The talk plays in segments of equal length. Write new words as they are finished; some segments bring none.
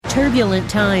Turbulent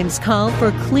times call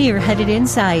for clear-headed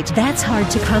insight. That's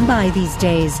hard to come by these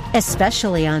days,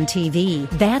 especially on TV.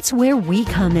 That's where we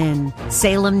come in.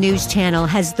 Salem News Channel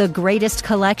has the greatest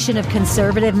collection of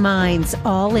conservative minds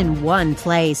all in one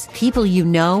place. People you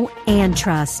know and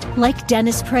trust, like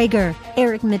Dennis Prager,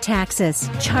 Eric Metaxas,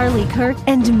 Charlie Kirk,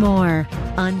 and more.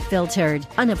 Unfiltered,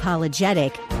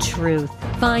 unapologetic truth.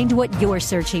 Find what you're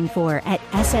searching for at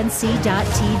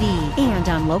snc.tv and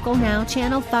on Local Now,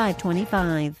 Channel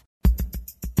 525.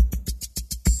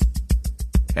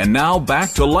 And now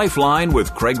back to Lifeline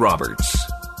with Craig Roberts.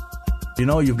 You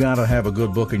know you've got to have a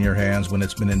good book in your hands when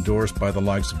it's been endorsed by the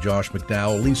likes of Josh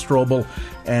McDowell, Lee Strobel,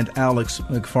 and Alex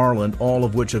McFarland, all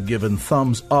of which have given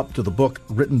thumbs up to the book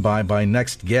written by my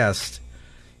next guest.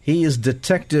 He is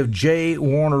Detective J.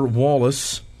 Warner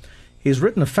Wallace. He's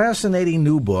written a fascinating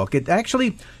new book. It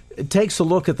takes a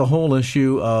look at the whole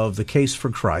issue of the case for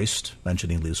Christ,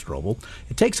 mentioning Lee Strobel.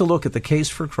 It takes a look at the case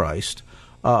for Christ,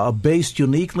 based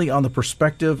uniquely on the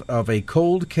perspective of a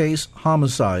cold case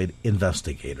homicide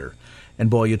investigator.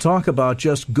 And boy, you talk about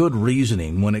just good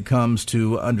reasoning when it comes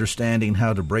to understanding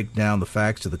how to break down the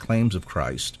facts of the claims of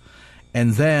Christ,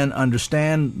 and then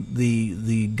understand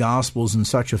the Gospels in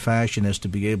such a fashion as to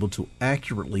be able to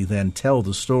accurately then tell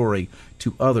the story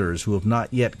to others who have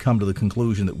not yet come to the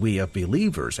conclusion that we as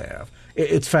believers have.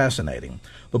 It's fascinating.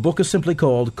 The book is simply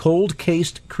called Cold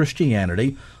Case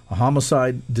Christianity. A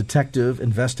homicide detective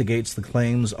investigates the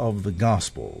claims of the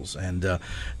Gospels. And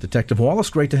Detective Wallace,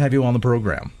 great to have you on the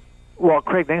program. Well,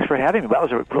 Craig, thanks for having me. That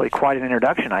was really quite an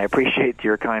introduction. I appreciate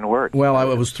your kind words. Well, I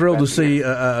was thrilled to see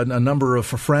a number of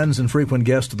friends and frequent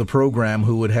guests of the program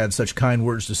who had such kind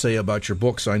words to say about your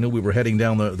book, so I knew we were heading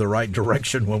down the right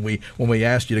direction when we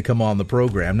asked you to come on the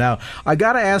program. Now, I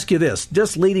got to ask you this,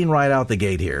 just leading right out the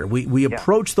gate here. We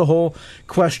approach the whole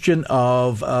question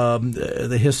of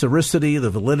the historicity,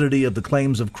 the validity of the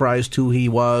claims of Christ, who he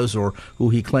was or who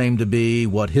he claimed to be,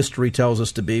 what history tells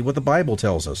us to be, what the Bible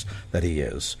tells us that he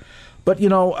is. But, you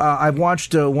know, I've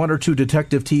watched one or two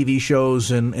detective TV shows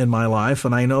in my life,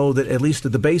 and I know that at least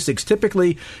at the basics,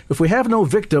 typically, if we have no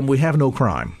victim, we have no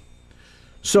crime.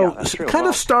 So kind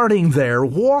of starting there,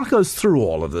 walk us through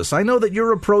all of this. I know that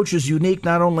your approach is unique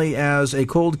not only as a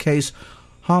cold case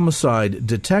homicide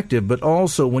detective, but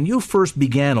also when you first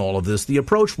began all of this, the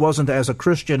approach wasn't as a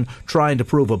Christian trying to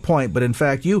prove a point, but in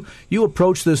fact, you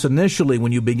approached this initially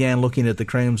when you began looking at the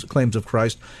claims of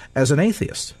Christ as an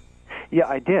atheist. Yeah,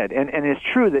 I did, and it's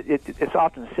true that it's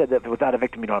often said that without a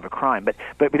victim you don't have a crime,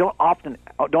 but we don't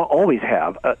always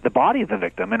have the body of the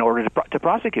victim in order to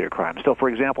prosecute a crime. So, for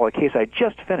example, a case I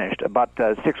just finished about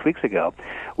 6 weeks ago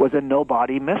was a no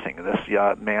body missing.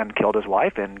 This man killed his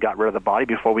wife and got rid of the body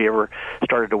before we ever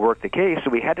started to work the case, so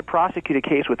we had to prosecute a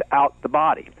case without the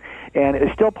body. And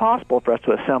it's still possible for us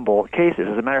to assemble cases.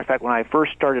 As a matter of fact, when I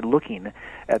first started looking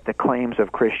at the claims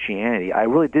of Christianity, I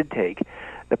really did take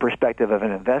the perspective of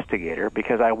an investigator,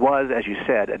 because I was, as you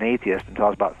said, an atheist until I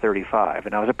was about 35,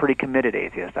 and I was a pretty committed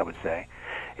atheist, I would say.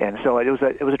 And so it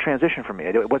was a transition for me.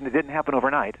 It didn't happen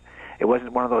overnight. It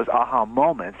wasn't one of those aha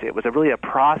moments. It was really a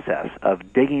process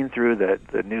of digging through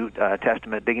the New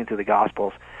Testament, digging through the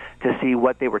Gospels, to see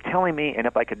what they were telling me and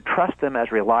if I could trust them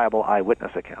as reliable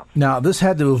eyewitness accounts. Now, this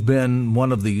had to have been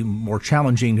one of the more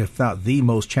challenging, if not the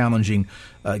most challenging,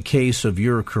 case of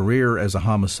your career as a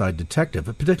homicide detective,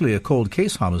 particularly a cold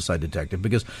case homicide detective,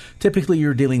 because typically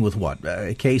you're dealing with what?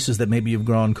 Cases that maybe you've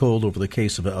gone cold over the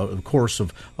case of a course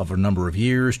of a number of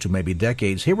years to maybe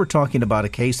decades. Here we're talking about a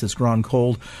case that's gone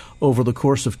cold over the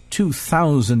course of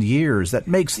 2,000 years. That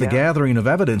makes the gathering of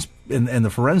evidence and the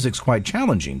forensics quite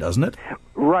challenging, doesn't it?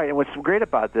 Right, and what's great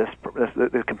about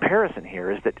the comparison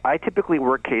here is that I typically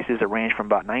work cases that range from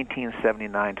about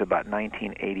 1979 to about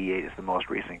 1988 is the most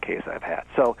recent case I've had.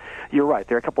 So you're right,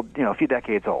 they're a few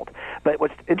decades old. But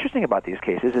what's interesting about these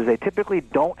cases is they typically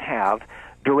don't have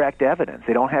direct evidence.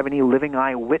 They don't have any living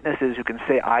eyewitnesses who can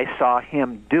say, I saw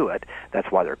him do it. That's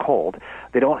why they're cold.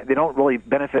 They don't really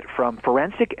benefit from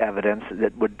forensic evidence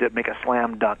that would make a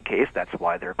slam dunk case. That's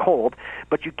why they're cold.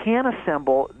 But you can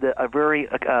assemble a very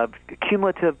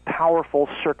cumulative, powerful,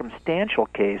 circumstantial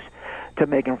case to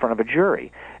make in front of a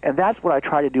jury. And that's what I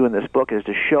try to do in this book, is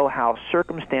to show how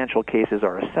circumstantial cases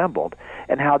are assembled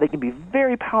and how they can be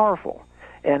very powerful.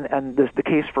 And the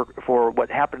case for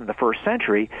what happened in the first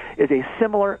century is a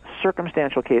similar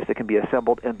circumstantial case that can be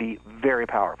assembled and be very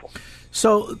powerful.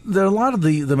 So there are a lot of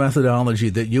the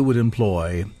methodology that you would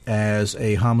employ as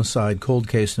a homicide cold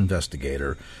case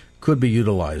investigator could be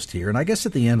utilized here. And I guess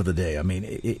at the end of the day, I mean,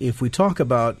 if we talk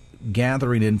about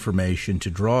gathering information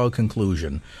to draw a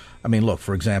conclusion I mean, look,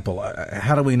 for example,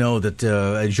 how do we know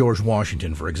that George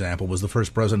Washington, for example, was the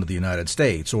first president of the United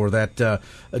States, or that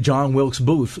John Wilkes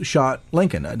Booth shot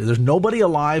Lincoln? There's nobody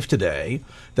alive today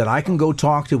that I can go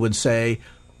talk to and say,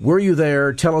 were you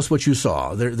there? Tell us what you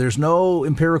saw. There's no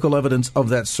empirical evidence of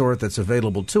that sort that's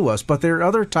available to us, but there are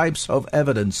other types of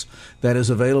evidence that is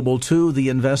available to the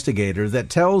investigator that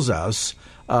tells us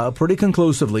pretty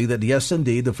conclusively that, yes,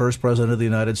 indeed, the first president of the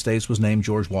United States was named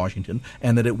George Washington,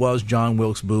 and that it was John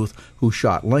Wilkes Booth who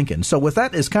shot Lincoln. So with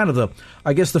that as kind of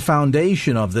the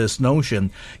foundation of this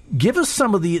notion, give us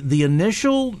some of the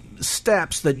initial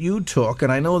steps that you took,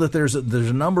 and I know that there's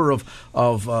a number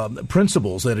of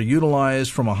principles that are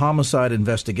utilized from a homicide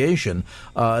investigation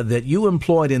that you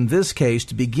employed in this case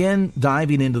to begin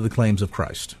diving into the claims of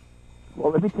Christ.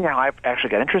 Well, let me tell you how I actually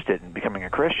got interested in becoming a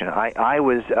Christian. I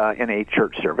was in a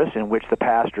church service in which the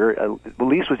pastor at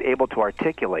least was able to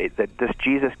articulate that this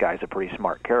Jesus guy is a pretty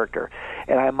smart character,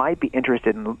 and I might be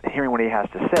interested in hearing what he has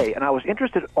to say. And I was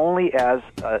interested only as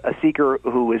a seeker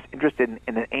who was interested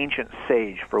in an ancient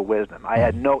sage for wisdom. I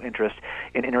had no interest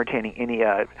in entertaining any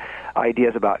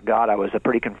ideas about God. I was a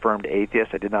pretty confirmed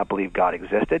atheist. I did not believe God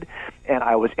existed. And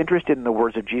I was interested in the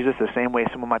words of Jesus the same way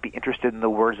someone might be interested in the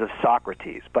words of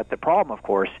Socrates. But the problem, of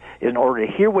course, is in order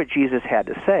to hear what Jesus had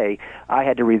to say, I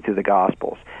had to read through the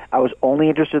Gospels. I was only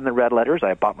interested in the red letters.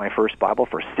 I bought my first Bible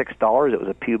for $6. It was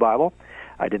a Pew Bible.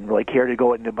 I didn't really care to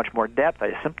go into much more depth.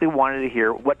 I simply wanted to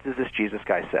hear, what does this Jesus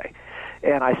guy say?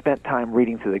 And I spent time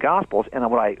reading through the Gospels, and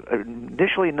what I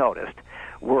initially noticed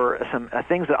were some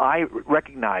things that I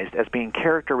recognized as being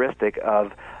characteristic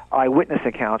of eyewitness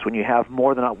accounts when you have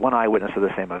more than one eyewitness of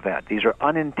the same event. These are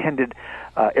unintended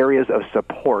areas of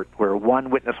support where one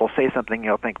witness will say something,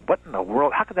 you'll think, what in the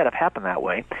world, how could that have happened that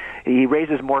way? He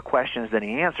raises more questions than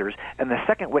he answers, and the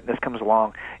second witness comes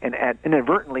along and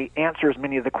inadvertently answers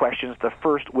many of the questions the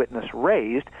first witness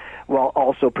raised while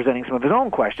also presenting some of his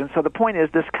own questions. So the point is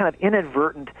this kind of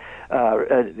inadvertent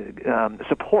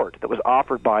support that was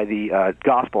offered by the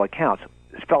gospel accounts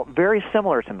felt very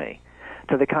similar to me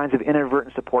to the kinds of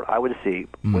inadvertent support I would see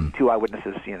when two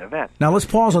eyewitnesses see an event. Now, let's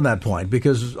pause on that point,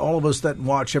 because all of us that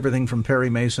watch everything from Perry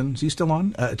Mason, is he still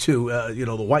on, to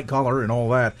the white collar and all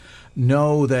that,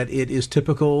 know that it is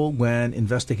typical when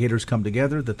investigators come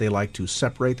together that they like to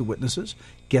separate the witnesses,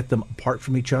 get them apart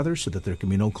from each other so that there can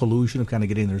be no collusion of kind of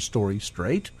getting their story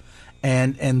straight,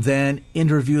 and then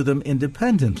interview them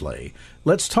independently.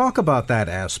 Let's talk about that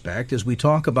aspect as we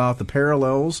talk about the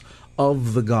parallels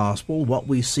of the gospel, what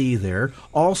we see there,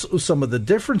 also some of the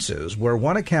differences where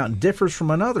one account differs from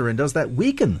another, and does that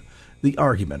weaken the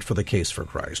argument for the case for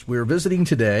Christ. We're visiting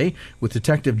today with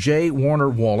Detective J. Warner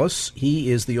Wallace.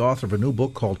 He is the author of a new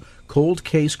book called Cold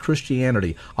Case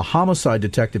Christianity. A homicide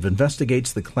detective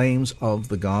investigates the claims of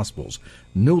the Gospels.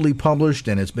 Newly published,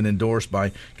 and it's been endorsed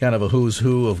by kind of a who's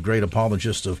who of great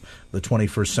apologists of the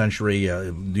 21st century.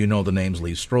 You know the names.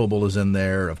 Lee Strobel is in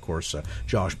there. Of course,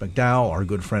 Josh McDowell, our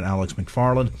good friend Alex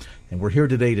McFarland. And we're here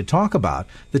today to talk about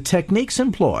the techniques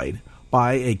employed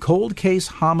by a cold case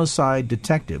homicide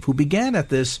detective who began at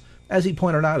this, as he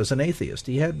pointed out, as an atheist.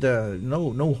 He had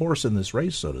no horse in this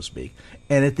race, so to speak.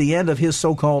 And at the end of his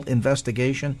so-called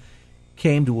investigation,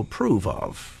 came to approve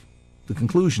of the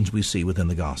conclusions we see within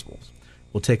the Gospels.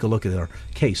 We'll take a look at our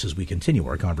case as we continue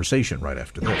our conversation right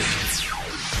after this.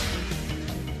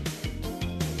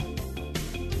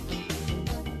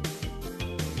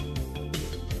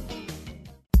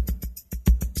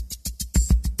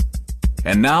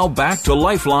 And now back to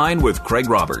Lifeline with Craig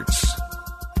Roberts.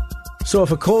 So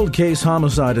if a cold case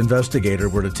homicide investigator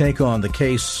were to take on the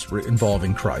case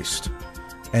involving Christ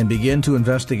and begin to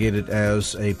investigate it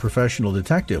as a professional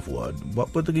detective would,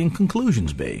 what would the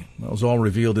conclusions be? Well, it was all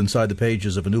revealed inside the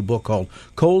pages of a new book called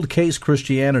Cold Case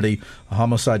Christianity. A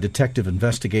homicide detective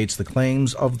investigates the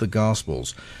claims of the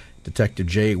Gospels. Detective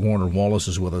J. Warner Wallace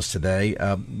is with us today.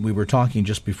 We were talking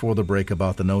just before the break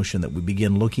about the notion that we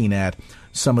begin looking at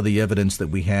some of the evidence that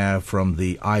we have from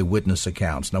the eyewitness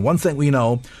accounts. Now, one thing we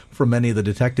know from many of the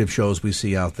detective shows we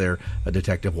see out there,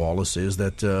 Detective Wallace, is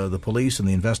that the police and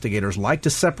the investigators like to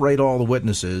separate all the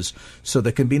witnesses so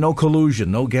there can be no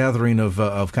collusion, no gathering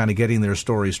of kind of getting their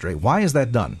story straight. Why is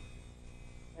that done?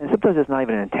 And sometimes it's not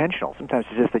even intentional. Sometimes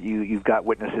it's just that you've got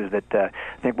witnesses that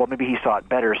think, well, maybe he saw it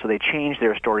better, so they change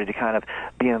their story to kind of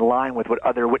be in line with what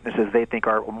other witnesses they think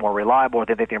are more reliable, or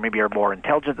they think they maybe are more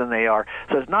intelligent than they are.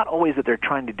 So it's not always that they're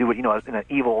trying to do it, in an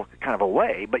evil kind of a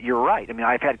way. But you're right. I mean,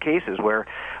 I've had cases where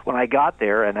when I got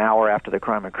there an hour after the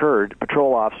crime occurred,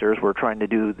 patrol officers were trying to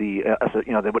do the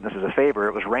witnesses a favor.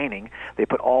 It was raining. They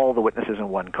put all the witnesses in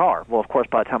one car. Well, of course,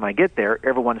 by the time I get there,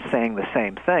 everyone's saying the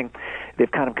same thing.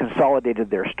 They've kind of consolidated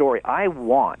their story. I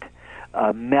want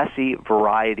a messy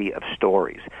variety of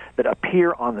stories that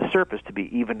appear on the surface to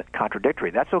be even contradictory.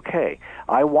 That's okay.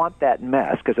 I want that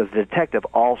mess because as a detective,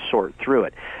 I'll sort through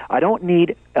it. I don't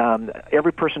need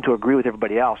every person to agree with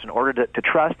everybody else in order to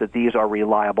trust that these are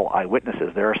reliable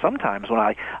eyewitnesses. There are some times when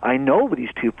I know these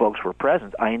two folks were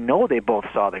present. I know they both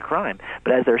saw the crime,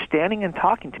 but as they're standing and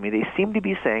talking to me, they seem to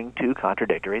be saying two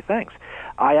contradictory things.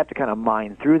 I have to kind of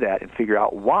mine through that and figure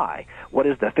out why. What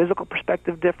is the physical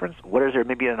perspective difference? What is there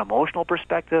maybe an emotional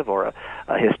perspective or a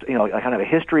kind of a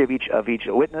history of each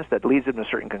witness that leads them to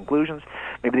certain conclusions?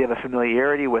 Maybe they have a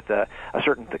familiarity with a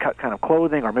certain kind of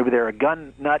clothing, or maybe they're a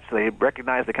gun nut, so they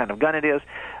recognize the kind of gun it is.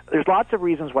 There's lots of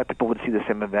reasons why people would see the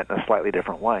same event in a slightly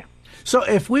different way. So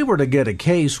if we were to get a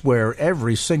case where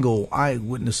every single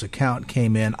eyewitness account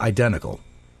came in identical,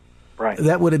 right,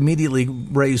 that would immediately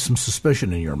raise some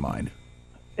suspicion in your mind.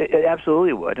 It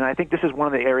absolutely would, and I think this is one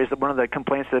of the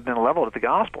complaints that have been leveled at the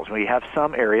Gospels. We have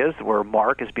some areas where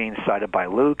Mark is being cited by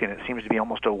Luke, and it seems to be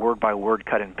almost a word-by-word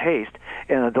cut and paste.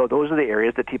 And those are the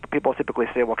areas that people typically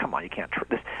say, "Well, come on, you can't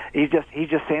this." He's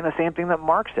just saying the same thing that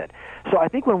Mark said. So I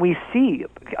think when we see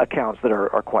accounts that are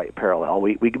quite parallel,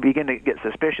 we begin to get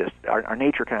suspicious. Our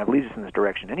nature kind of leads us in this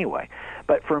direction anyway.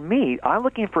 But for me, I'm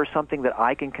looking for something that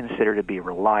I can consider to be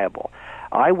reliable.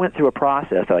 I went through a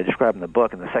process that I described in the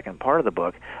book, in the second part of the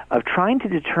book, of trying to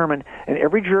determine, and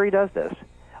every jury does this,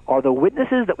 are the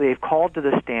witnesses that they've called to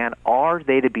the stand, are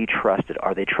they to be trusted?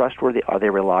 Are they trustworthy? Are they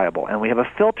reliable? And we have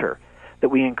a filter that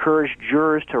we encourage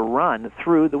jurors to run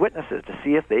through the witnesses to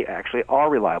see if they actually are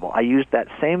reliable. I used that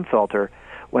same filter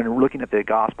when looking at the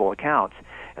gospel accounts,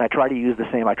 and I try to use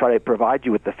the same. I try to provide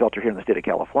you with the filter here in the state of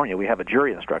California. We have a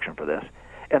jury instruction for this,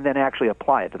 and then actually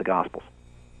apply it to the Gospels.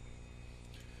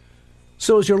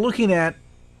 So as you're looking at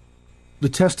the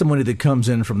testimony that comes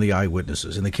in from the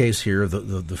eyewitnesses, in the case here,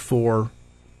 the four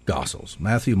Gospels,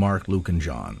 Matthew, Mark, Luke, and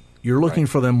John, you're looking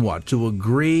for them, what, to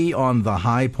agree on the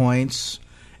high points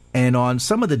and on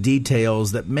some of the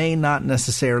details that may not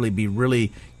necessarily be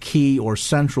really key or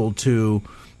central to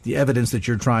the evidence that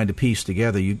you're trying to piece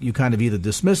together. You kind of either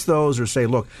dismiss those or say,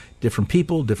 look, different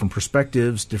people, different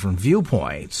perspectives, different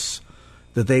viewpoints,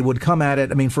 that they would come at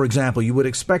it. I mean, for example, you would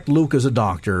expect Luke as a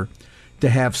doctor to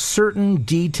have certain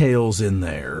details in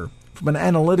there from an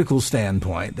analytical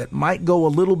standpoint that might go a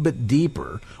little bit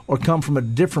deeper or come from a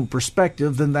different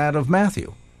perspective than that of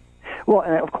Matthew. Well,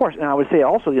 and of course, and I would say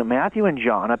also, Matthew and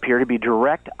John appear to be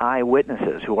direct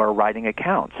eyewitnesses who are writing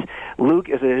accounts. Luke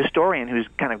is a historian who's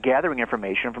kind of gathering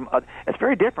information from. It's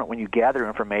very different when you gather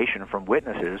information from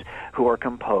witnesses who are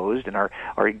composed and are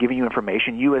giving you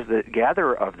information. You, as the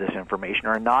gatherer of this information,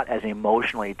 are not as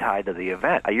emotionally tied to the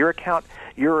event. Your account,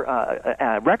 your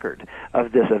record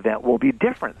of this event will be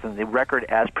different than the record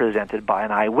as presented by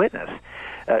an eyewitness.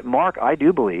 Mark, I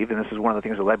do believe, and this is one of the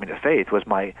things that led me to faith, was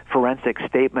my forensic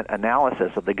statement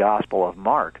analysis of the Gospel of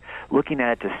Mark, looking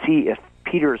at it to see if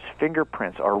Peter's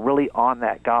fingerprints are really on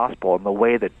that gospel in the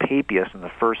way that Papias in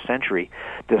the first century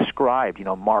described,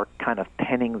 Mark kind of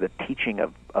penning the teaching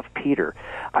of Peter.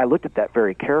 I looked at that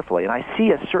very carefully, and I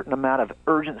see a certain amount of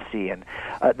urgency, and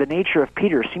the nature of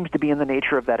Peter seems to be in the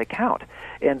nature of that account.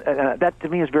 And that, to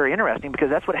me, is very interesting because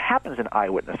that's what happens in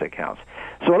eyewitness accounts.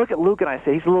 So I look at Luke and I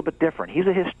say he's a little bit different. He's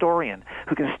a historian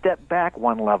who can step back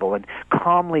one level and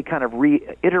calmly kind of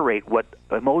reiterate what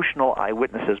emotional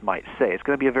eyewitnesses might say. It's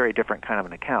going to be a very different kind of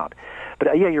an account.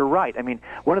 But yeah, you're right. I mean,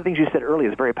 one of the things you said earlier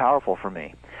is very powerful for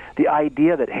me. The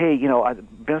idea that, hey,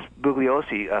 Vince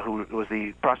Bugliosi, who was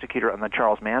the prosecutor on the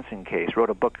Charles Manson case, wrote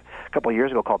a book a couple of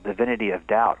years ago called Divinity of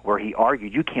Doubt, where he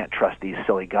argued you can't trust these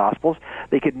silly Gospels.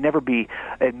 They could never be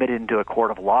admitted into a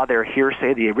court of law. They're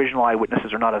hearsay. The original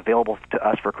eyewitnesses are not available to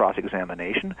us for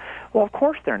cross-examination. Well, of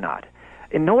course they're not.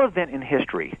 In no event in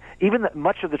history, even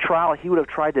much of the trial he would have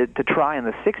tried to try in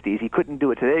the 60s, he couldn't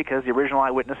do it today because the original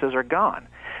eyewitnesses are gone.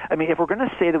 I mean, if we're going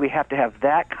to say that we have to have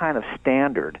that kind of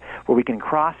standard where we can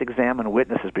cross-examine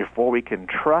witnesses before we can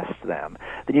trust them,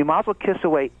 then you might as well kiss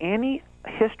away any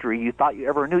history you thought you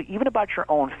ever knew, even about your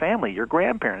own family, your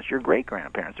grandparents, your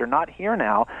great-grandparents. They're not here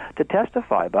now to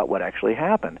testify about what actually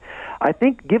happened. I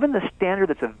think given the standard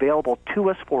that's available to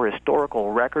us for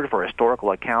historical record, for historical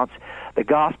accounts, the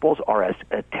Gospels are as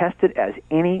attested as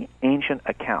any ancient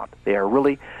account. They are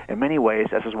really, in many ways,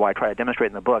 this is why I try to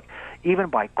demonstrate in the book, even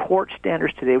by court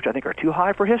standards today, which I think are too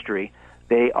high for history,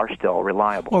 they are still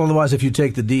reliable. Well, otherwise, if you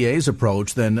take the DA's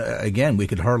approach, then, again, we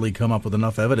could hardly come up with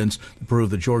enough evidence to prove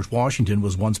that George Washington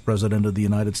was once president of the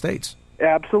United States.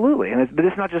 Absolutely, but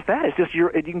it's not just that. It's just you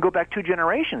can go back 2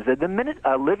 generations. The minute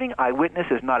a living eyewitness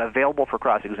is not available for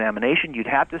cross-examination, you'd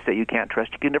have to say you can't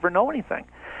trust. You can never know anything,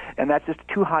 and that's just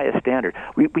too high a standard.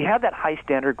 We have that high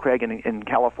standard, Craig, in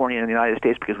California and in the United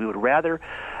States because we would rather,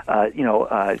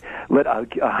 let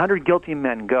 100 guilty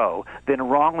men go than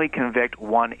wrongly convict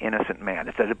one innocent man.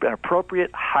 It's an appropriate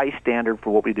high standard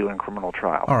for what we do in criminal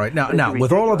trial. All right, now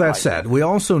with all of that said, we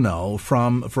also know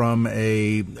from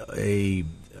a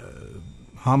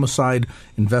homicide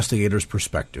investigator's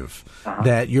perspective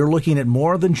that you're looking at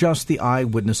more than just the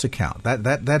eyewitness account.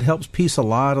 That helps piece a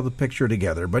lot of the picture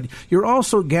together. But you're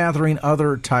also gathering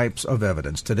other types of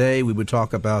evidence. Today we would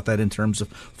talk about that in terms of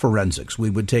forensics.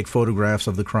 We would take photographs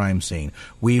of the crime scene.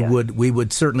 We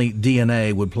would certainly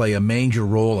DNA would play a major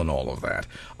role in all of that.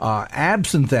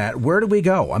 Absent that, where do we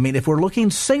go? I mean, if we're looking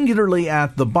singularly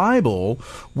at the Bible,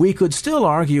 we could still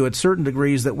argue at certain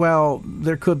degrees that, well,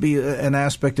 there could be an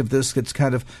aspect of this that's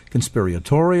kind of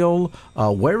conspiratorial.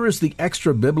 Where is the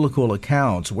extra biblical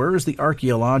accounts? Where is the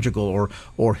archaeological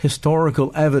or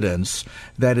historical evidence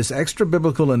that is extra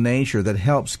biblical in nature that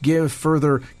helps give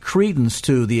further credence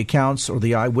to the accounts or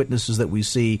the eyewitnesses that we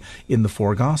see in the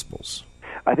 4 Gospels?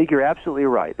 I think you're absolutely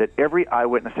right that every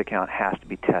eyewitness account has to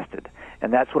be tested.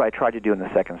 And that's what I tried to do in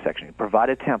the second section, provide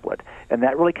a template. And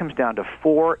that really comes down to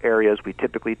 4 areas we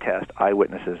typically test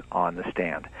eyewitnesses on the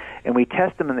stand. And we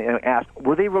test them and ask,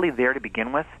 were they really there to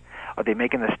begin with? Are they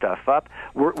making this stuff up?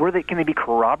 Can they be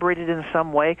corroborated in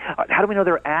some way? How do we know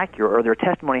they're accurate or their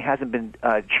testimony hasn't been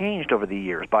changed over the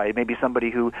years by maybe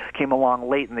somebody who came along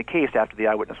late in the case after the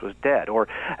eyewitness was dead? Or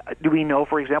do we know,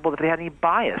 for example, that they had any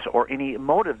bias or any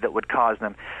motive that would cause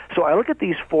them? So I look at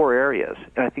these 4 areas,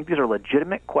 and I think these are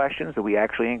legitimate questions that we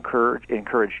actually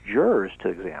encourage jurors to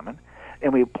examine,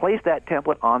 and we place that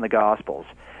template on the Gospels.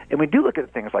 And we do look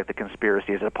at things like the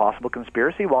conspiracy. Is it a possible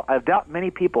conspiracy? Well, I doubt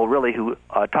many people really who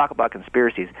talk about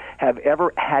conspiracies have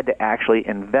ever had to actually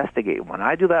investigate one.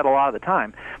 I do that a lot of the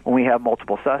time when we have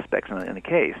multiple suspects in the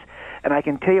case. And I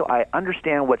can tell you, I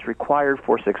understand what's required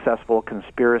for successful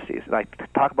conspiracies. And I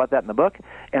talk about that in the book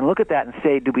and look at that and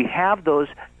say, do we have those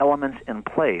elements in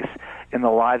place in the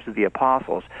lives of the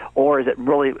apostles? Or is it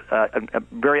really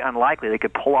very unlikely they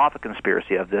could pull off a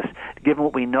conspiracy of this, given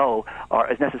what we know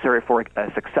is necessary for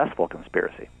a successful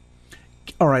conspiracy?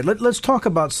 All right, let's talk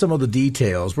about some of the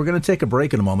details. We're going to take a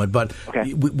break in a moment, but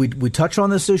okay. we touch on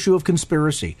this issue of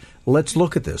conspiracy. Let's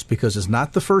look at this, because it's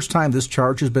not the first time this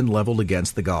charge has been leveled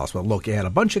against the gospel. Look, you had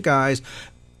a bunch of guys,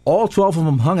 all 12 of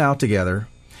them hung out together.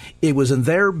 It was in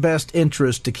their best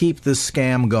interest to keep this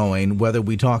scam going, whether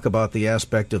we talk about the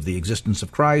aspect of the existence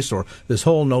of Christ or this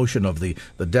whole notion of the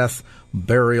death,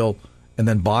 burial, and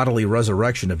then bodily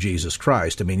resurrection of Jesus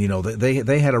Christ. I mean,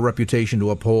 they had a reputation to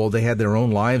uphold. They had their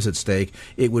own lives at stake.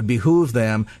 It would behoove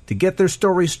them to get their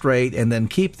story straight and then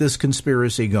keep this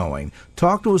conspiracy going.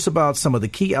 Talk to us about some of the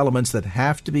key elements that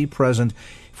have to be present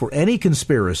for any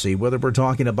conspiracy, whether we're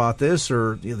talking about this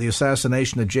or the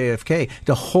assassination of JFK,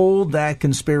 to hold that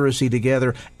conspiracy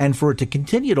together and for it to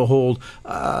continue to hold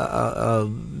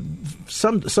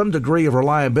some degree of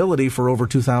reliability for over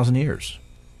 2,000 years.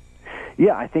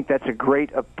 Yeah, I think that's a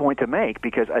great point to make,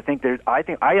 because I think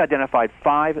I identified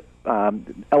 5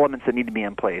 elements that need to be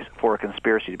in place for a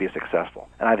conspiracy to be successful.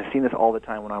 And I've seen this all the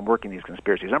time when I'm working these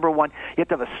conspiracies. Number 1, you have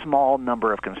to have a small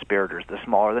number of conspirators. The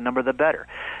smaller the number, the better.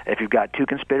 If you've got 2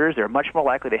 conspirators, they're much more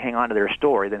likely to hang on to their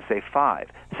story than, say, 5.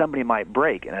 Somebody might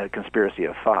break in a conspiracy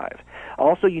of 5.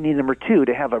 Also, you need, number 2,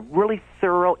 to have a really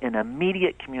thorough and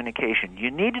immediate communication.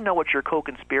 You need to know what your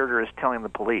co-conspirator is telling the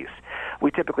police.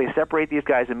 We typically separate these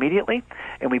guys immediately,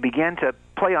 and we begin to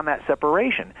play on that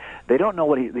separation. They don't know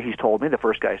what he's told me, the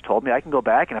first guy's told me. I can go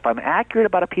back, and if I'm accurate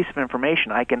about a piece of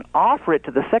information, I can offer it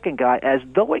to the second guy as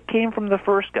though it came from the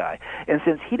first guy. And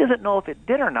since he doesn't know if it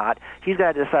did or not, he's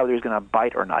got to decide whether he's going to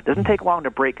bite or not. It doesn't take long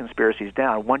to break conspiracies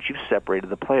down once you've separated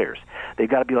the players. They've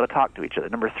got to be able to talk to each other.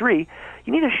 Number 3,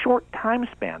 you need a short time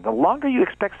span. The longer you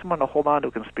expect someone to hold on to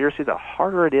a conspiracy, the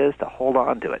harder it is to hold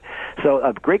on to it. So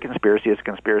a great conspiracy is a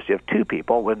conspiracy of 2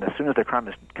 people when, as soon as the crime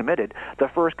is committed, the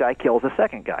first guy kills the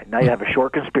second guy. Now you have a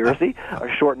short conspiracy, a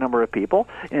short number of people,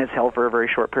 and it's held for a very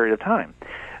short period of time.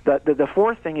 The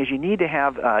 4th thing is you need to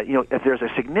have, if there's a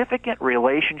significant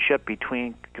relationship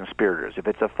between conspirators, if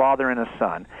it's a father and a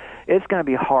son, it's going to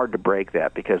be hard to break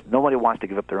that because nobody wants to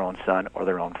give up their own son or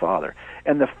their own father.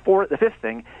 And the 5th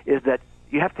thing is that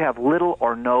you have to have little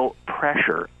or no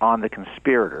pressure on the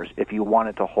conspirators if you want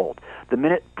it to hold. The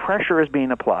minute pressure is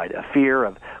being applied, a fear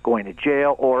of going to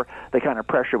jail or the kind of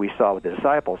pressure we saw with the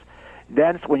disciples,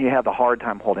 that's when you have the hard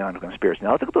time holding on to a conspiracy.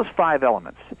 Now, let's look at those 5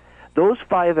 elements. Those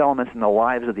 5 elements in the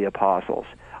lives of the apostles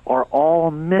are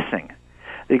all missing.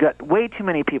 You got way too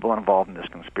many people involved in this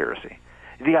conspiracy.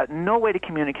 You got no way to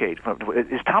communicate.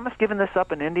 Is Thomas giving this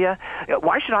up in India?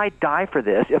 Why should I die for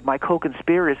this if my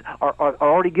co-conspirators are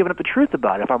already giving up the truth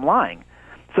about it if I'm lying?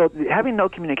 So having no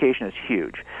communication is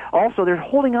huge. Also, they're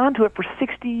holding on to it for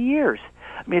 60 years.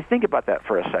 I mean, think about that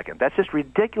for a second. That's just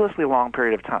ridiculously long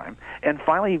period of time. And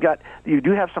finally, you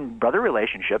do have some brother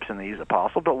relationships in these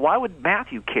apostles, but why would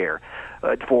Matthew care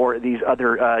for these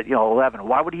other 11?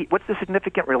 Why would he? What's the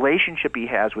significant relationship he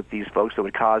has with these folks that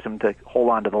would cause him to hold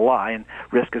on to the lie and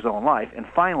risk his own life? And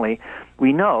finally,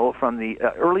 we know from the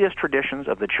earliest traditions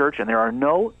of the church, and there are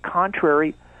no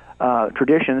contrary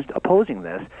traditions opposing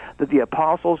this, that the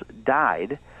apostles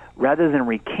died rather than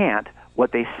recant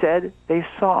what they said they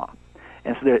saw.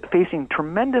 And so they're facing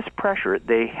tremendous pressure.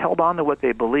 They held on to what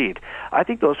they believed. I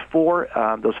think those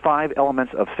 5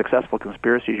 elements of successful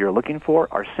conspiracies you're looking for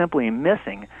are simply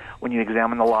missing when you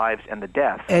examine the lives and the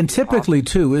deaths. And typically,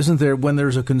 too, isn't there, when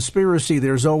there's a conspiracy,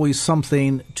 there's always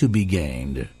something to be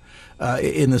gained.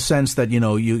 In the sense that, you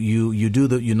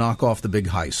knock off the big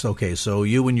heist. Okay, so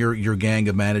you and your gang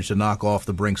have managed to knock off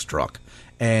the Brinks truck,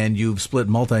 and you've split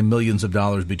multi-millions of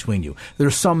dollars between you.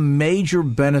 There's some major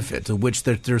benefit to which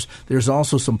there's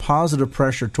also some positive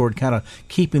pressure toward kind of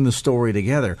keeping the story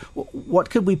together. What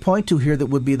could we point to here that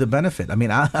would be the benefit? I mean,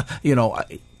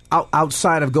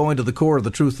 outside of going to the core of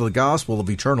the truth of the gospel of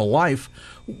eternal life,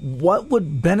 what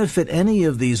would benefit any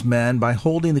of these men by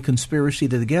holding the conspiracy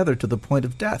together to the point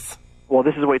of death? Well,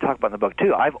 this is what we talk about in the book,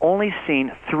 too. I've only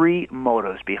seen 3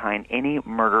 motives behind any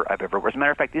murder I've ever... As a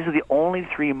matter of fact, these are the only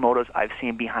 3 motives I've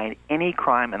seen behind any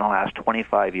crime in the last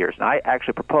 25 years. And I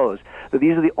actually propose that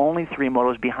these are the only 3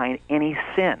 motives behind any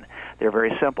sin. They're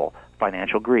very simple.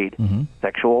 Financial greed,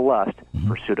 sexual lust,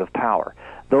 pursuit of power.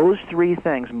 Those 3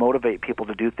 things motivate people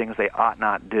to do things they ought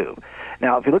not do.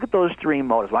 Now, if you look at those 3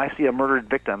 motives, when I see a murdered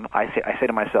victim, I say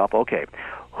to myself, okay,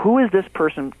 who is this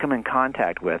person come in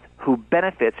contact with who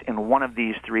benefits in one of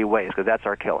these 3 ways? Because that's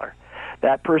our killer.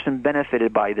 That person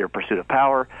benefited by their pursuit of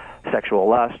power, sexual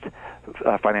lust,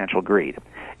 financial greed.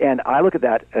 And I look at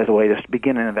that as a way to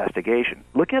begin an investigation.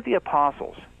 Looking at the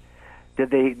apostles, did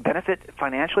they benefit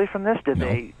financially from this? Did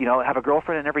they, have a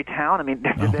girlfriend in every town? I mean,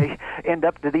 did they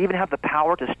even have the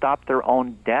power to stop their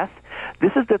own death?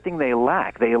 This is the thing they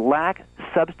lack. They lack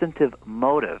substantive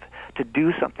motive to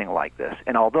do something like this.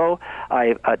 And although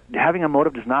having a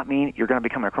motive does not mean you're going to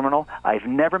become a criminal, I've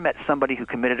never met somebody who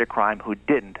committed a crime who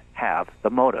didn't have the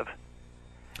motive.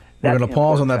 We're going to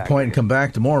pause on that point and come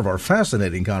back to more of our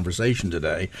fascinating conversation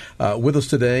today. With us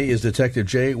today is Detective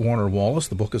J. Warner Wallace.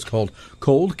 The book is called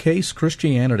Cold Case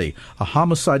Christianity. A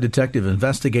homicide detective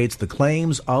investigates the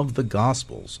claims of the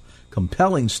Gospels.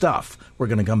 Compelling stuff. We're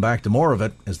going to come back to more of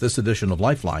it as this edition of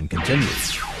Lifeline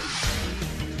continues.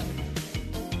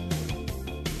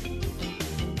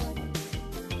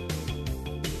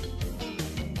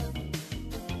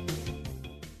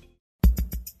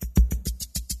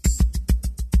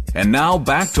 And now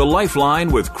back to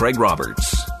Lifeline with Craig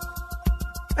Roberts.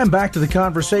 And back to the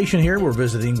conversation here. We're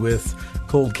visiting with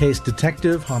cold case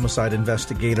detective, homicide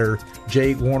investigator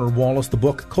J. Warner Wallace. The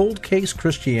book, Cold Case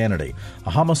Christianity.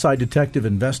 A homicide detective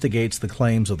investigates the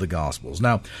claims of the Gospels.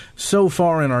 Now, so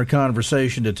far in our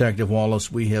conversation, Detective Wallace,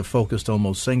 we have focused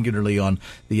almost singularly on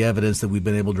the evidence that we've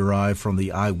been able to derive from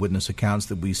the eyewitness accounts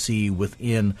that we see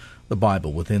within the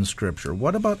Bible, within Scripture.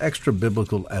 What about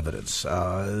extra-biblical evidence?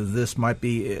 This might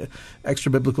be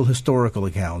extra-biblical historical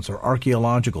accounts or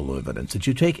archaeological evidence. Did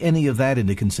you take any of that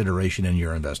into consideration in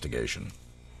your investigation?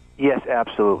 Yes,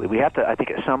 absolutely. We have to, I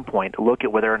think, at some point look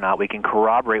at whether or not we can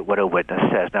corroborate what a witness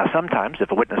says. Now, sometimes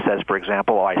if a witness says, for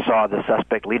example, I saw the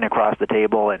suspect lean across the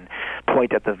table and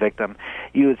point at the victim,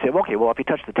 you would say, okay, well, if he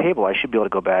touched the table, I should be able to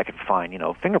go back and find,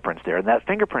 fingerprints there. And that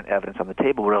fingerprint evidence on the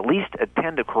table would at least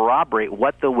tend to corroborate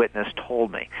what the witness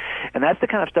told me. And that's the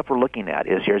kind of stuff we're looking at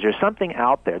is there's something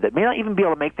out there that may not even be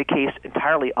able to make the case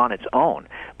entirely on its own,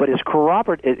 but it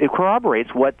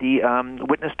corroborates what the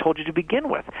witness told you to begin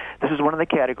with. This is one of the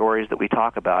categories that we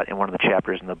talk about in one of the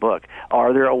chapters in the book.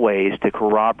 Are there ways to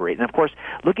corroborate? And of course,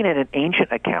 looking at an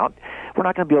ancient account, we're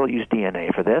not going to be able to use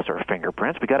DNA for this or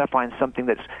fingerprints. We've got to find something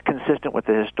that's consistent with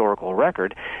the historical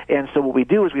record. And so what we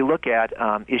do is we look at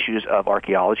issues of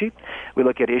archaeology. We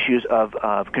look at issues of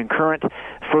concurrent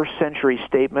first century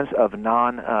statements of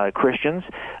non-Christians,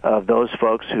 of those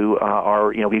folks who are,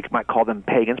 we might call them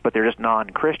pagans, but they're just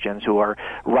non-Christians who are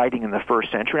writing in the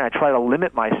first century. And I try to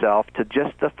limit myself to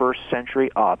just the first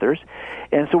century authors.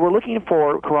 And so we're looking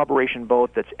for corroboration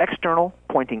both that's external,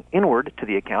 pointing inward to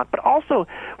the account, but also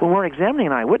when we're examining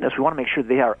an eyewitness, we want to make sure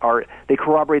they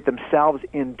corroborate themselves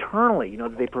internally,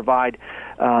 that they provide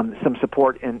some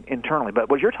support internally. But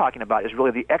what you're talking about is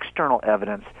really the external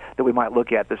evidence that we might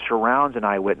look at that surrounds an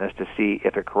eyewitness to see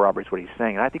if it corroborates what he's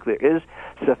saying. And I think there is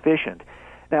sufficient.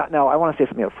 Now I want to say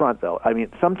something up front, though. I mean,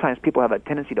 sometimes people have a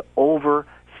tendency to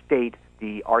overstate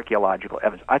the archaeological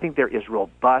evidence. I think there is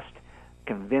robust,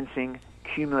 convincing,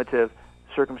 cumulative,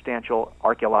 circumstantial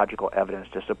archaeological evidence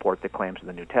to support the claims of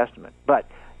the New Testament. But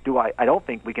I don't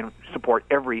think we can support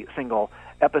every single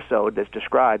episode that's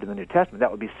described in the New Testament.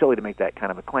 That would be silly to make that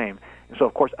kind of a claim. And so,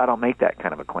 of course, I don't make that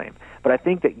kind of a claim. But I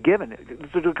think that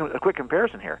let's do a quick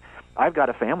comparison here. I've got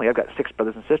a family. I've got 6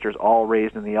 brothers and sisters, all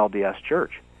raised in the LDS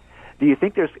Church. Do you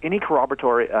think there's any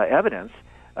corroboratory evidence,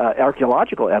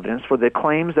 archaeological evidence, for the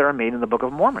claims that are made in the Book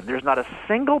of Mormon? There's not a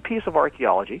single piece of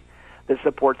archaeology that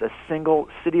supports a single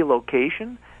city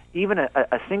location, even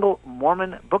a single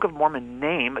Book of Mormon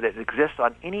name that exists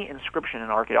on any inscription in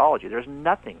archaeology. There's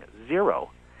nothing, zero.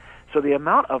 So the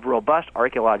amount of robust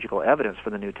archaeological evidence for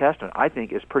the New Testament, I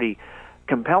think, is pretty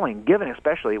compelling, given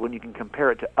especially when you can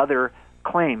compare it to other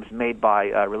claims made by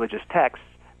religious texts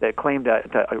that claim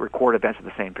to record events at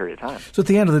the same period of time. So at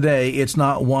the end of the day, it's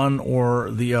not one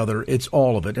or the other, it's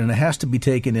all of it, and it has to be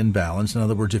taken in balance. In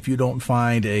other words, if you don't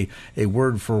find a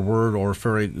word-for-word or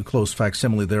very close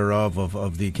facsimile thereof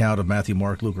of the account of Matthew,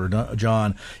 Mark, Luke, or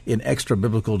John in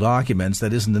extra-biblical documents,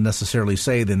 that isn't to necessarily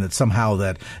say then that somehow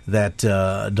that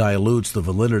dilutes the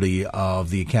validity of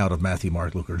the account of Matthew,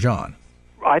 Mark, Luke, or John.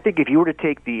 I think if you were to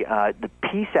take the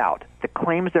piece out, the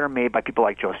claims that are made by people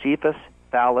like Josephus,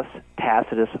 Thallus,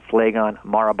 Tacitus, Phlegon,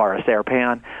 Marabar,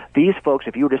 Serpan, these folks,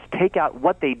 if you were to take out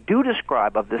what they do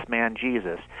describe of this man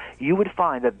Jesus, you would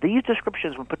find that these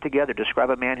descriptions, when put together, describe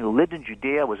a man who lived in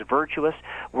Judea, was virtuous,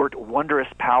 worked wondrous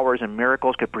powers and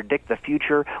miracles, could predict the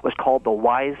future, was called the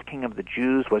wise king of the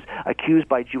Jews, was accused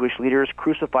by Jewish leaders,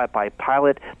 crucified by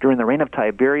Pilate during the reign of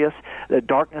Tiberius. The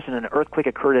darkness and an earthquake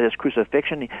occurred at his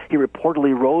crucifixion. He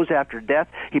reportedly rose after death.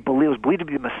 He was believed to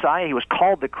be the Messiah. He was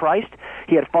called the Christ.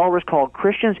 He had followers called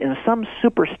Christians, in some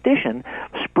superstition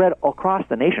spread across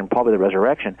the nation, probably the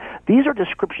resurrection. These are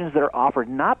descriptions that are offered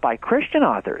not by Christian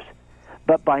authors,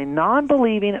 but by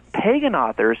non-believing pagan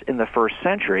authors in the first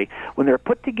century. When they're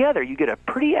put together, you get a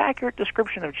pretty accurate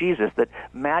description of Jesus that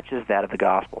matches that of the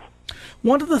Gospels.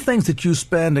 One of the things that you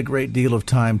spend a great deal of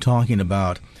time talking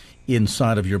about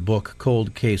inside of your book,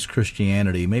 Cold Case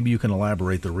Christianity, maybe you can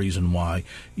elaborate the reason why.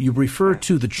 You refer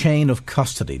to the chain of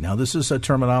custody. Now, this is a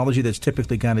terminology that's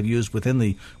typically kind of used within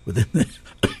the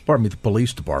the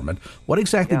police department. What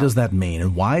exactly does that mean,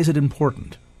 and why is it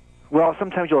important? Well,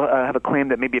 sometimes you'll have a claim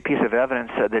that maybe a piece of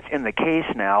evidence that's in the case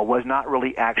now was not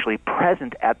really actually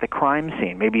present at the crime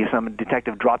scene. Maybe some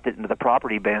detective dropped it into the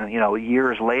property bin,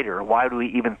 years later. Why do we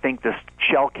even think this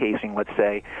shell casing, let's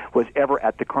say, was ever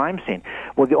at the crime scene?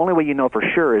 Well, the only way you know for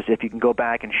sure is if you can go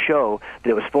back and show that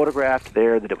it was photographed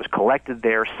there, that it was collected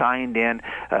there, signed in,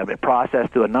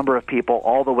 processed through a number of people,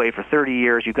 all the way for 30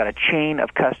 years. You've got a chain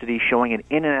of custody showing it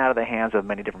in and out of the hands of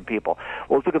many different people.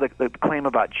 Well, let's look at the claim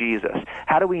about Jesus.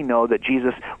 How do we know that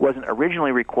Jesus wasn't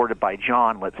originally recorded by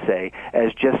John, let's say,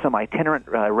 as just some itinerant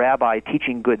rabbi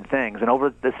teaching good things? And over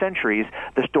the centuries,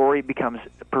 the story becomes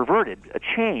perverted,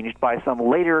 changed by some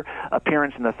later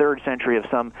appearance in the 3rd century of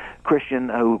some Christian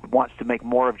who wants to make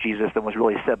more of Jesus than was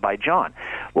really said by John.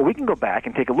 Well, we can go back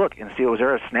and take a look and see, was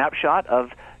there a snapshot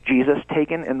of Jesus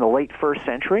taken in the late 1st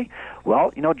century?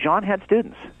 Well, John had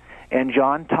students, and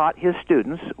John taught his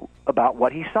students about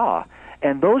what he saw.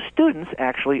 And those students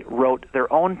actually wrote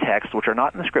their own texts, which are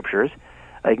not in the Scriptures.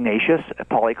 Ignatius,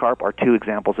 Polycarp are 2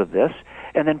 examples of this.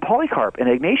 And then Polycarp and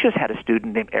Ignatius had a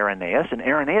student named Irenaeus, and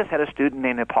Irenaeus had a student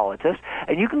named Hippolytus.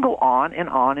 And you can go on and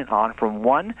on and on from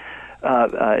one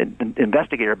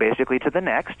investigator basically to the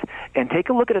next and take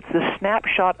a look at the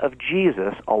snapshot of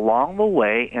Jesus along the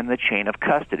way in the chain of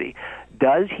custody.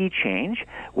 Does he change?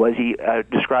 Was he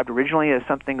described originally as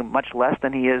something much less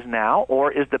than he is now?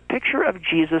 Or is the picture of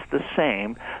Jesus the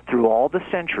same through all the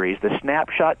centuries, the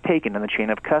snapshot taken in the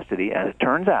chain of custody? As it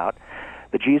turns out,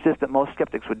 the Jesus that most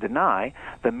skeptics would deny,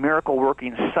 the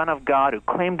miracle-working Son of God who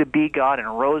claimed to be God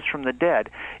and rose from the dead,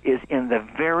 is in the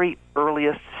very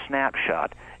earliest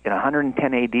snapshot in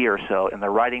 110 AD or so in the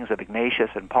writings of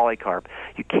Ignatius and Polycarp.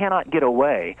 You cannot get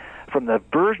away from the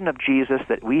version of Jesus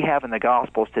that we have in the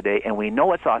Gospels today, and we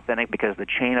know it's authentic because the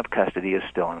chain of custody is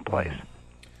still in place.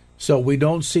 So we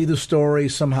don't see the story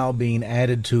somehow being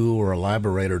added to or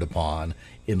elaborated upon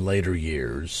in later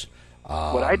years.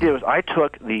 What I did was I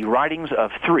took the writings of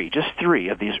just three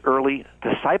of these early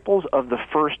disciples of the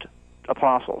first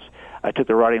apostles. I took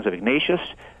the writings of Ignatius,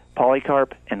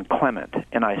 Polycarp, and Clement,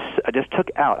 and I just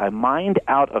I mined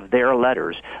out of their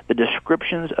letters the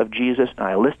descriptions of Jesus, and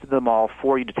I listed them all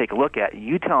for you to take a look at.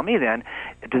 You tell me then,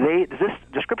 does this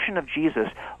description of Jesus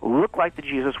look like the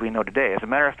Jesus we know today? As a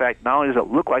matter of fact, not only does it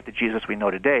look like the Jesus we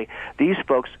know today, these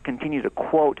folks continue to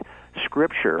quote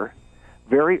Scripture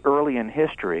very early in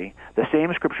history, the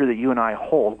same Scripture that you and I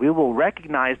hold. We will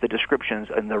recognize the descriptions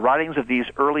in the writings of these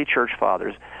early church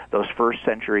fathers, those first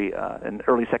century and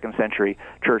early second century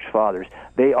church fathers.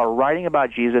 They are writing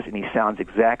about Jesus, and he sounds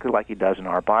exactly like he does in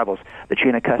our Bibles. The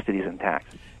chain of custody is intact.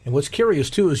 And what's curious,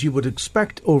 too, is you would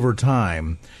expect over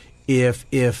time, if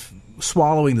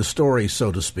swallowing the story,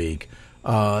 so to speak,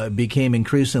 became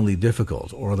increasingly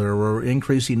difficult, or there were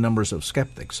increasing numbers of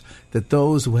skeptics, that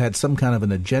those who had some kind of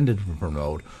an agenda to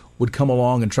promote would come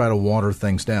along and try to water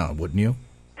things down, wouldn't you?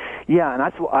 Yeah, and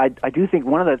that's what I do think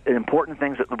one of the important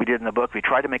things that we did in the book, we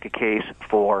tried to make a case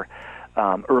for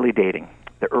early dating,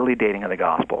 the early dating of the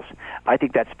Gospels. I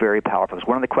think that's very powerful. It's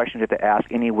one of the questions you have to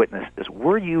ask any witness is,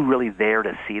 were you really there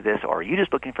to see this, or are you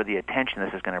just looking for the attention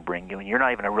this is going to bring you, and you're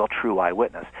not even a real true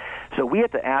eyewitness? So we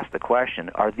have to ask the question,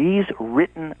 are these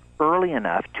written early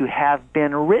enough to have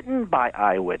been written by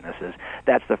eyewitnesses?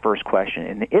 That's the first question.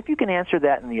 And if you can answer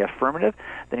that in the affirmative,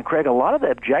 then, Craig, a lot of the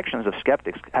objections of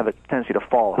skeptics have a tendency to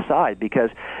fall aside,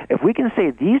 because if we can say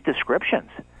these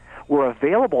descriptions were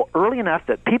available early enough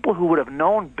that people who would have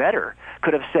known better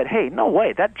could have said, hey, no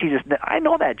way, that Jesus, I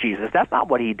know that Jesus, that's not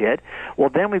what he did. Well,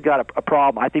 then we've got a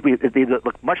problem. I think they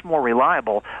look much more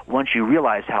reliable once you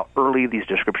realize how early these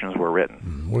descriptions were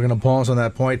written. We're going to pause on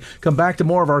that point. Come back to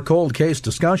more of our cold case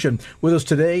discussion. With us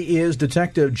today is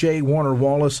Detective J. Warner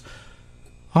Wallace,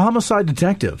 a homicide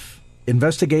detective,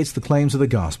 investigates the claims of the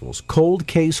Gospels. Cold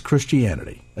Case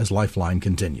Christianity, as Lifeline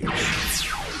continues.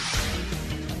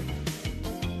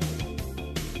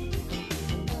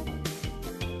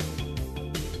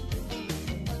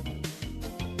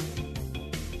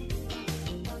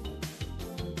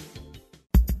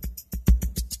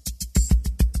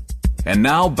 And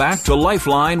now back to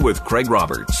Lifeline with Craig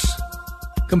Roberts.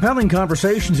 Compelling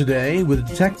conversation today with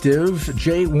Detective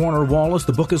J. Warner Wallace.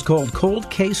 The book is called Cold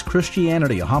Case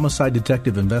Christianity. A homicide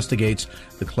detective investigates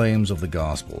the claims of the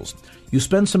Gospels. You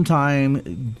spend some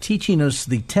time teaching us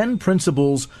the 10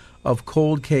 principles of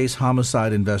cold case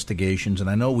homicide investigations, and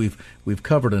I know we've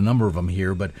covered a number of them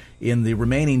here, but in the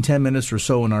remaining 10 minutes or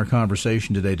so in our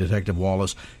conversation today, Detective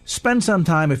Wallace, spend some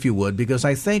time, if you would, because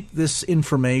I think this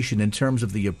information in terms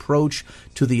of the approach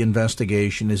to the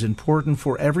investigation is important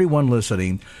for everyone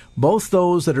listening, both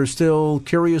those that are still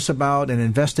curious about and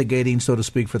investigating, so to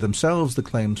speak, for themselves the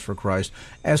claims for Christ,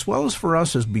 as well as for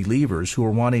us as believers who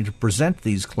are wanting to present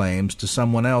these claims to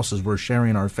someone else as we're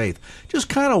sharing our faith. Just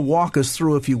kind of walk us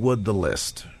through, if you would, the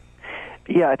list.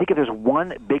 Yeah, I think if there's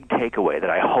one big takeaway that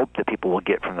I hope that people will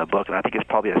get from the book, and I think it's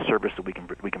probably a service that we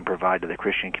can provide to the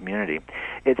Christian community,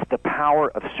 it's the power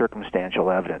of circumstantial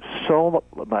evidence. So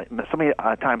many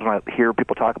times when I hear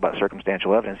people talk about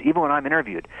circumstantial evidence, even when I'm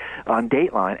interviewed on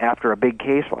Dateline after a big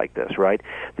case like this, right,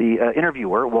 the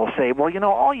interviewer will say, well,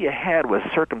 all you had was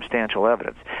circumstantial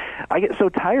evidence. I get so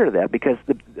tired of that because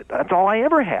that's all I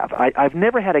ever have. I've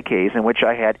never had a case in which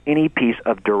I had any piece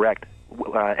of direct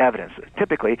evidence.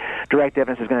 Typically, direct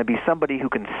evidence is going to be somebody who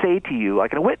can say to you,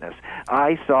 like a witness,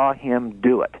 I saw him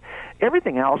do it.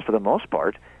 Everything else, for the most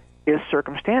part, is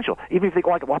circumstantial. Even if you think,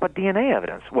 what about DNA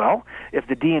evidence? Well, if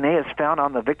the DNA is found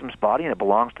on the victim's body and it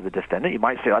belongs to the defendant, you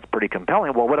might say that's pretty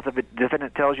compelling. Well, what if the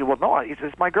defendant tells you, well, no,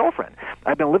 it's my girlfriend.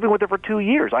 I've been living with her for 2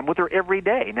 years. I'm with her every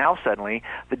day. Now, suddenly,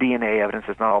 the DNA evidence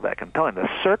is not all that compelling. The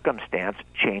circumstance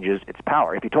changes its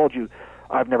power. If he told you,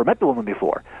 I've never met the woman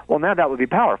before, well, now that would be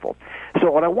powerful. So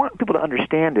what I want people to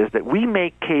understand is that we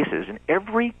make cases, in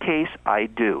every case I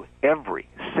do, every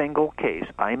single case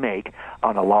I make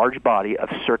on a large body of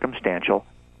circumstantial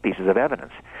pieces of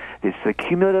evidence. It's a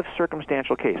cumulative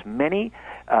circumstantial case. Many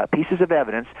pieces of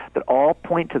evidence that all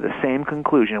point to the same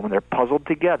conclusion. When they're puzzled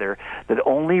together, the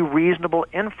only reasonable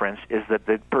inference is that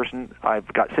the person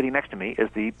I've got sitting next to me is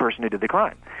the person who did the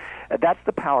crime. That's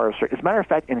the power of circumstantial. As a matter of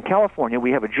fact, in California,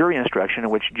 we have a jury instruction in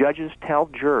which judges tell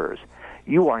jurors,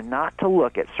 you are not to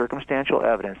look at circumstantial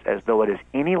evidence as though it is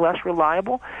any less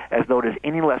reliable, as though it is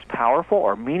any less powerful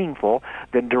or meaningful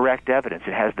than direct evidence.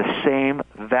 It has the same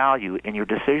value in your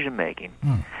decision-making.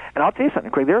 And I'll tell you something,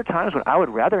 Craig, there are times when I would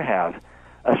rather have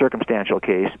a circumstantial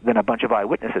case than a bunch of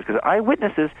eyewitnesses, because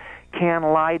eyewitnesses can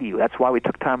lie to you. That's why we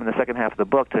took time in the second half of the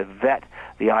book to vet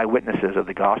the eyewitnesses of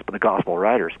the gospel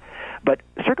writers. But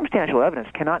circumstantial evidence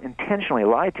cannot intentionally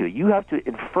lie to you. You have to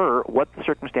infer what the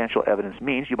circumstantial evidence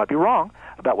means. You might be wrong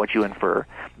about what you infer,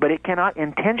 but it cannot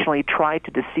intentionally try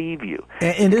to deceive you.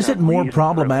 And is it more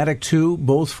problematic, too,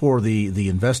 both for the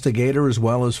investigator as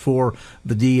well as for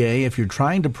the DA, if you're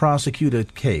trying to prosecute a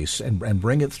case and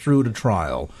bring it through to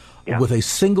trial with a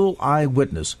single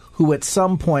eyewitness who at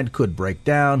some point could break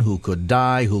down, who could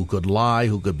die, who could lie,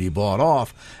 who could be bought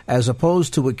off, as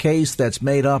opposed to a case that's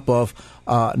made up of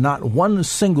not one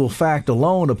single fact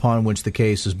alone upon which the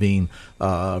case is being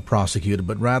prosecuted,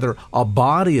 but rather a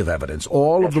body of evidence,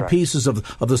 all of the pieces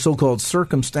of the so-called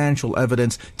circumstantial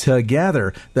evidence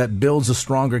together that builds a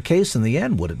stronger case in the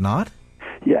end, would it not?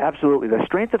 Yeah, absolutely. The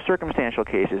strength of circumstantial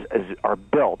cases are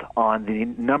built on the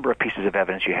number of pieces of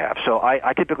evidence you have. So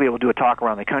I typically will do a talk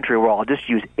around the country where I'll just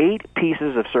use 8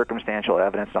 pieces of circumstantial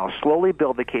evidence, and I'll slowly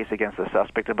build the case against the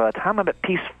suspect. And by the time I'm at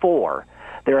piece 4,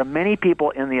 there are many people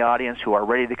in the audience who are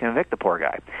ready to convict the poor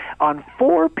guy on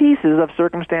 4 pieces of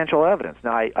circumstantial evidence.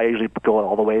 Now, I usually go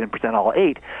all the way and present all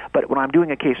 8, but when I'm doing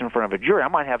a case in front of a jury, I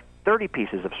might have 30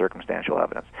 pieces of circumstantial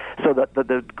evidence. So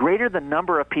the greater the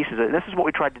number of pieces, and this is what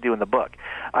we tried to do in the book,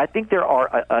 I think there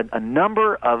are a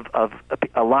number of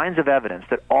lines of evidence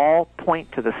that all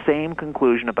point to the same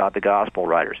conclusion about the gospel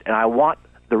writers. And I want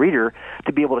the reader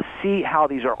to be able to see how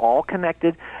these are all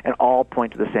connected and all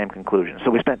point to the same conclusion.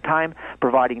 So we spent time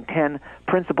providing 10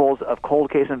 principles of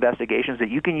cold case investigations that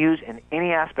you can use in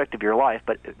any aspect of your life,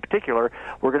 but in particular,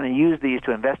 we're going to use these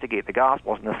to investigate the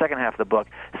Gospels. And the second half of the book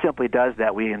simply does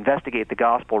that. We investigate the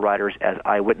Gospel writers as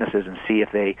eyewitnesses and see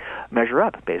if they measure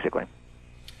up, basically.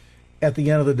 At the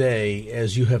end of the day,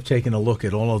 as you have taken a look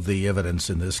at all of the evidence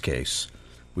in this case,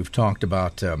 we've talked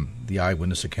about the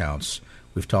eyewitness accounts,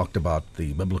 we've talked about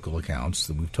the biblical accounts,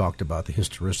 and we've talked about the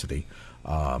historicity,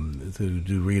 the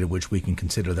degree to which we can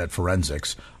consider that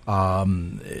forensics. How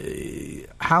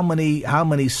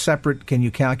many separate, can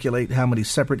you calculate, how many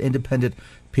separate independent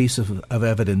pieces of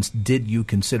evidence did you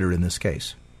consider in this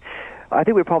case? I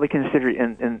think we probably considered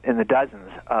in the dozens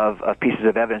of pieces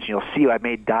of evidence. You'll see I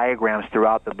made diagrams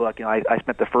throughout the book. I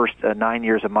spent the first 9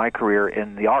 years of my career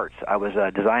in the arts. I was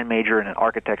a design major and an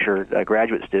architecture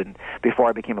graduate student before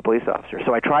I became a police officer.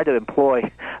 So I tried to employ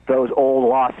those old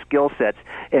lost skill sets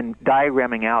in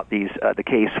diagramming out the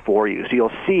case for you. So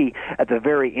you'll see at the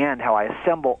very end how I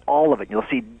assemble all of it. You'll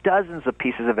see dozens of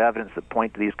pieces of evidence that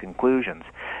point to these conclusions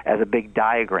as a big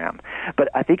diagram. But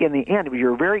I think in the end,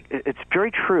 it's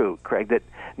very true, Craig, that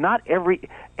not every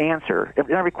answer,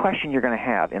 every question you're going to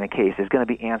have in a case is going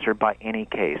to be answered by any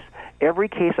case. Every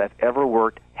case I've ever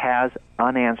worked has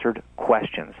unanswered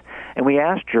questions. And we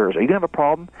ask jurors, are you going to have a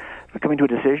problem coming to a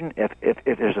decision if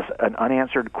there's an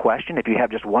unanswered question? If you have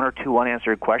just 1 or 2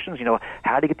 unanswered questions,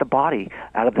 how did he get the body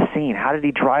out of the scene? How did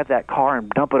he drive that car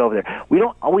and dump it over there? We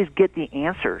don't always get the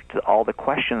answer to all the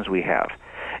questions we have.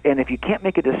 And if you can't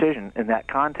make a decision in that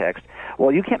context,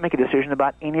 well, you can't make a decision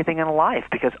about anything in life,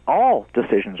 because all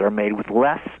decisions are made with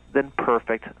less than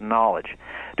perfect knowledge.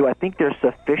 Do I think there's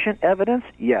sufficient evidence?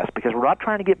 Yes, because we're not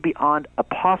trying to get beyond a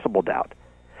possible doubt.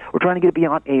 We're trying to get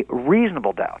beyond a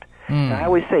reasonable doubt. And I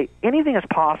always say anything is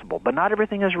possible, but not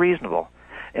everything is reasonable.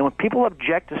 And when people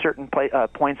object to certain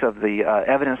points of the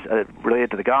evidence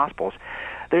related to the Gospels,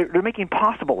 they're making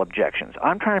possible objections.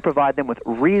 I'm trying to provide them with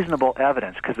reasonable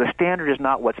evidence, because the standard is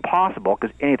not what's possible,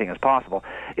 because anything is possible.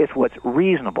 It's what's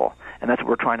reasonable, and that's what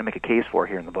we're trying to make a case for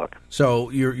here in the book. So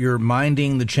you're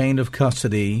minding the chain of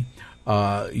custody.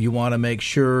 You want to make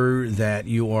sure that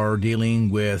you are dealing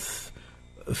with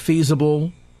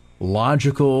feasible,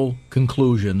 logical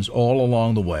conclusions all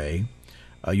along the way.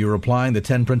 You're applying the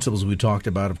 10 principles we talked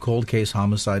about of cold case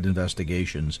homicide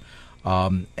investigations.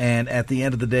 And at the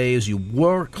end of the day, as you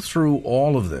work through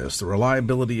all of this, the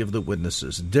reliability of the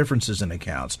witnesses, differences in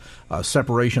accounts,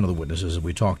 separation of the witnesses, as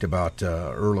we talked about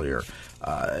earlier,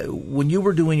 when you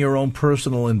were doing your own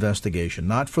personal investigation,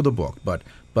 not for the book, but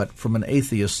from an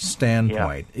atheist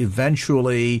standpoint,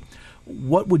 eventually,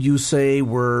 what would you say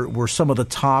were some of the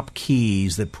top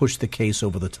keys that pushed the case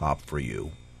over the top for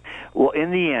you? Well,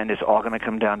 in the end, it's all going to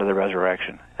come down to the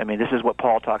resurrection. I mean, this is what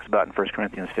Paul talks about in 1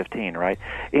 Corinthians 15, right?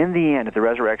 In the end, if the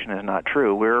resurrection is not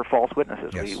true, we're false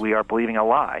witnesses. Yes. We are believing a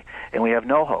lie, and we have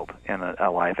no hope in a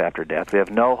life after death. We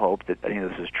have no hope that any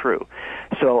of this is true.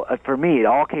 So for me, it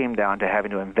all came down to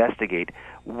having to investigate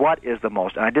what is the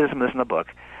most, and I did some of this in the book,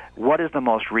 what is the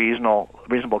most reasonable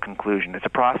conclusion? It's a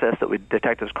process that we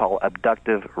detectives call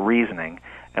abductive reasoning,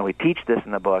 and we teach this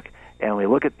in the book, and we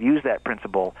use that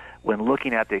principle when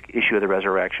looking at the issue of the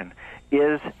resurrection.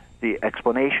 Is the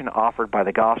explanation offered by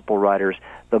the gospel writers,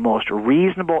 the most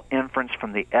reasonable inference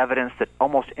from the evidence that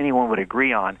almost anyone would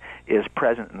agree on is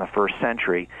present in the first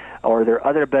century? Or are there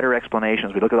other better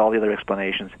explanations? We look at all the other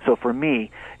explanations. So for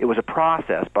me, it was a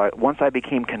process. But once I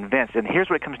became convinced, and here's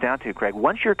what it comes down to, Craig.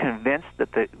 Once you're convinced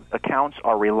that the accounts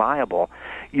are reliable,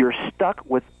 you're stuck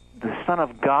with the Son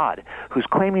of God, who's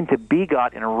claiming to be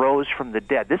God and arose from the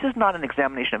dead. This is not an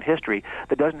examination of history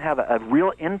that doesn't have a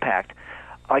real impact.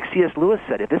 Like C.S. Lewis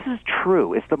said, if this is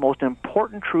true, it's the most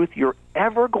important truth you're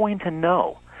ever going to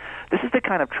know. This is the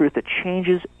kind of truth that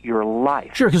changes your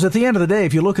life. Sure, because at the end of the day,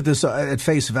 if you look at this at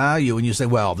face value and you say,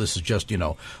 well, this is just,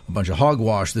 a bunch of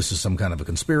hogwash, this is some kind of a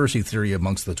conspiracy theory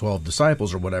amongst the 12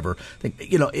 disciples or whatever,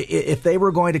 if they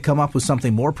were going to come up with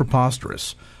something more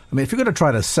preposterous, I mean, if you're going to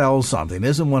try to sell something,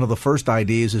 isn't one of the first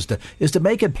ideas is to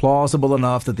make it plausible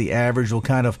enough that the average will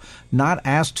kind of not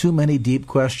ask too many deep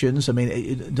questions? I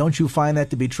mean, don't you find that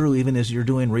to be true even as you're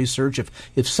doing research?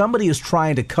 If somebody is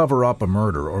trying to cover up a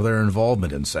murder or their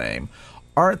involvement in same,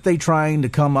 aren't they trying to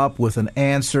come up with an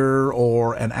answer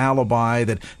or an alibi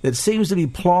that seems to be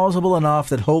plausible enough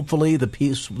that hopefully the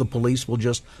police will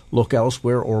just look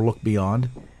elsewhere or look beyond?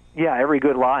 Yeah, every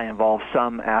good lie involves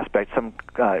some aspect of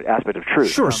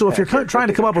truth. Sure, so if you're trying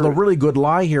to come up with a really good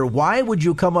lie here, why would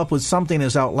you come up with something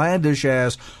as outlandish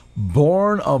as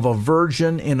born of a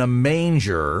virgin in a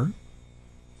manger?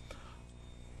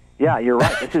 Yeah, you're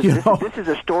right. This is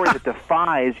a story that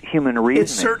defies human reasoning. It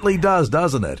certainly does,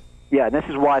 doesn't it? Yeah, and this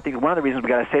is why I think one of the reasons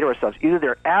we've got to say to ourselves, either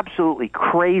they're absolutely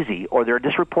crazy or they're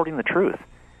just reporting the truth.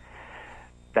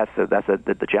 That's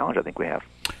the challenge I think we have.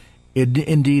 It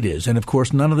indeed is. And, of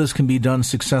course, none of this can be done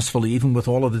successfully, even with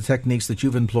all of the techniques that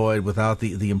you've employed, without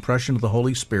the impression of the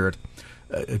Holy Spirit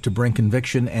to bring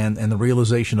conviction and the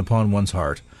realization upon one's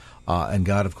heart. And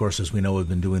God, of course, as we know, has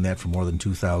been doing that for more than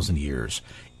 2,000 years.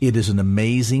 It is an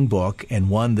amazing book, and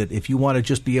one that if you want to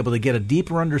just be able to get a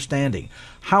deeper understanding,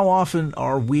 how often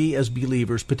are we as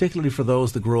believers, particularly for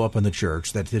those that grow up in the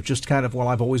church, that have just kind of, well,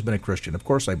 I've always been a Christian, of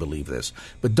course I believe this,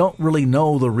 but don't really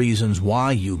know the reasons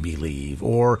why you believe,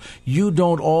 or you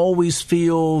don't always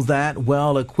feel that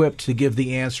well equipped to give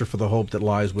the answer for the hope that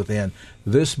lies within.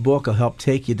 This book will help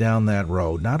take you down that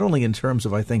road, not only in terms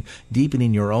of, I think,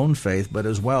 deepening your own faith, but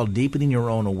as well deepening your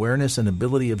own awareness and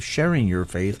ability of sharing your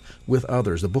faith with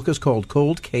others. The book is called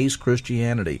Cold Case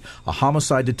Christianity. A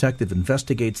homicide detective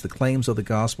investigates the claims of the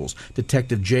Gospels.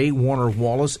 Detective J. Warner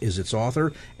Wallace is its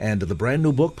author, and the brand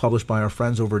new book published by our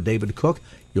friends over at David Cook.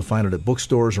 You'll find it at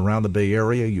bookstores around the Bay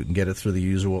Area. You can get it through the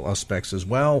usual suspects as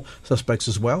well,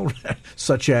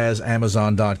 such as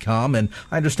Amazon.com. And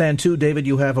I understand, too, David,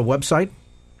 you have a website?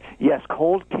 Yes,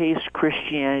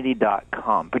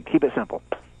 coldcasechristianity.com. But keep it simple.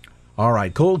 All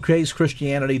right,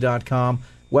 coldcasechristianity.com.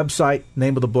 Website,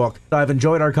 name of the book. I've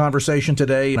enjoyed our conversation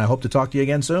today, and I hope to talk to you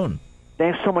again soon.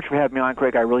 Thanks so much for having me on,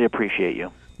 Craig. I really appreciate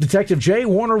you. Detective J.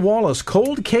 Warner Wallace,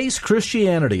 Cold Case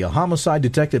Christianity. A homicide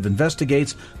detective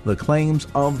investigates the claims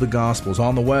of the Gospels,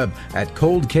 on the web at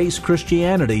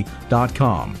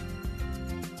coldcasechristianity.com.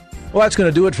 Well, that's going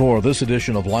to do it for this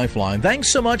edition of Lifeline. Thanks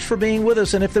so much for being with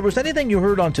us. And if there was anything you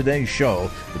heard on today's show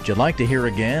that you'd like to hear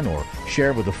again or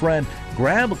share with a friend,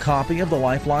 grab a copy of the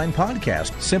Lifeline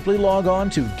podcast. Simply log on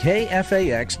to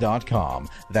KFAX.com.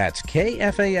 That's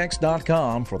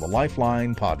KFAX.com for the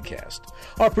Lifeline podcast.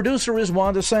 Our producer is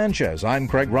Wanda Sanchez. I'm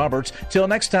Craig Roberts. Till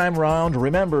next time round,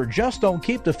 remember, just don't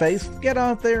keep the faith. Get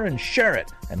out there and share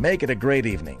it and make it a great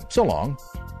evening. So long.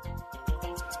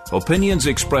 Opinions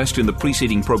expressed in the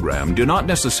preceding program do not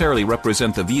necessarily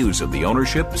represent the views of the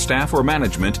ownership, staff, or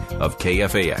management of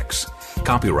KFAX.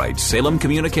 Copyright Salem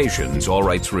Communications, all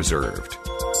rights reserved.